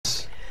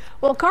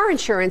Well, car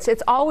insurance,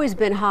 it's always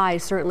been high,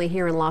 certainly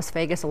here in Las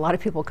Vegas. A lot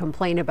of people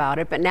complain about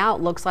it, but now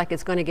it looks like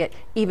it's going to get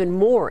even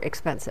more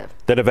expensive.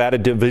 The Nevada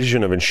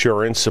Division of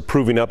Insurance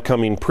approving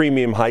upcoming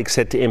premium hikes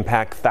set to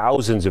impact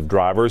thousands of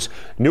drivers.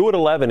 New at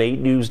 11, 8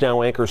 News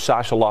Now anchor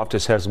Sasha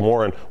Loftus has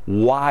more on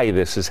why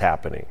this is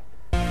happening.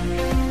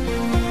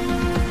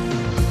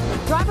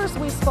 Drivers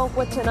we spoke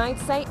with tonight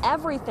say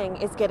everything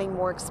is getting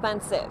more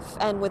expensive.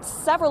 And with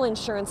several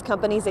insurance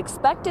companies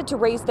expected to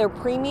raise their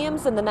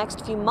premiums in the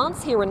next few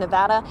months here in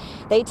Nevada,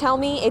 they tell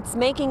me it's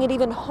making it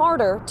even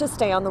harder to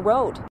stay on the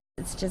road.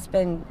 It's just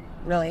been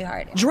really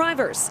hard.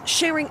 Drivers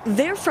sharing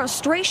their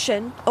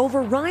frustration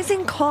over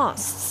rising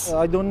costs.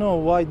 I don't know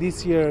why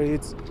this year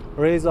it's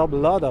raised up a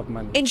lot of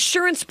money.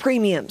 Insurance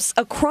premiums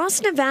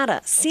across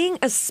Nevada seeing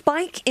a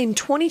spike in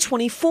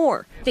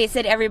 2024. They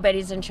said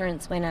everybody's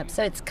insurance went up,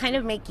 so it's kind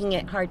of making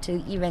it hard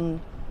to even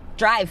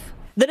drive.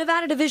 The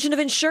Nevada Division of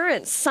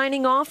Insurance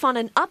signing off on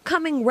an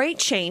upcoming rate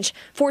change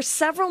for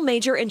several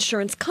major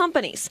insurance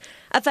companies,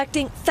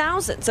 affecting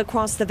thousands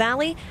across the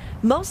valley,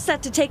 most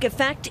set to take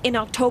effect in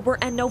October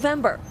and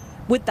November,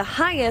 with the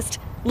highest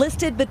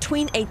listed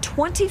between a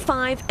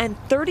 25 and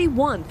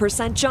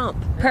 31% jump.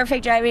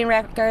 Perfect driving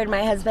record.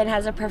 My husband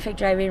has a perfect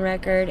driving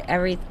record.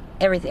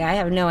 Everything. I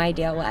have no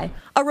idea why.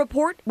 A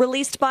report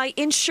released by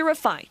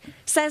Insurify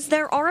says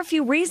there are a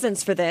few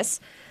reasons for this,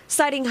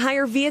 citing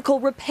higher vehicle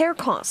repair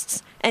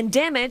costs and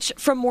damage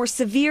from more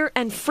severe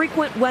and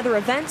frequent weather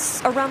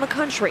events around the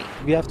country.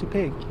 We have to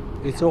pay.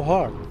 It's so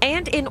hard.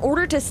 And in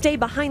order to stay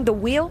behind the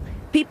wheel,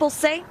 people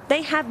say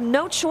they have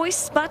no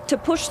choice but to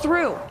push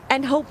through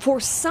and hope for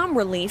some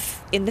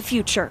relief in the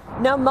future.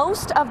 Now,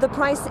 most of the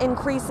price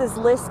increases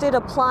listed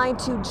apply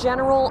to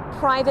general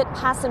private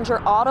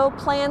passenger auto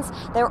plans.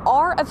 There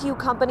are a few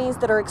companies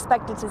that are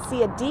expected to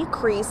see a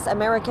decrease.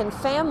 American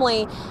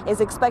Family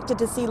is expected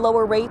to see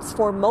lower rates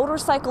for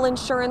motorcycle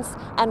insurance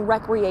and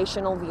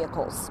recreational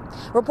vehicles.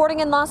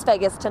 Reporting in Las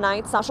Vegas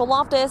tonight, Sasha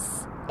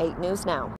Loftus, 8 News Now.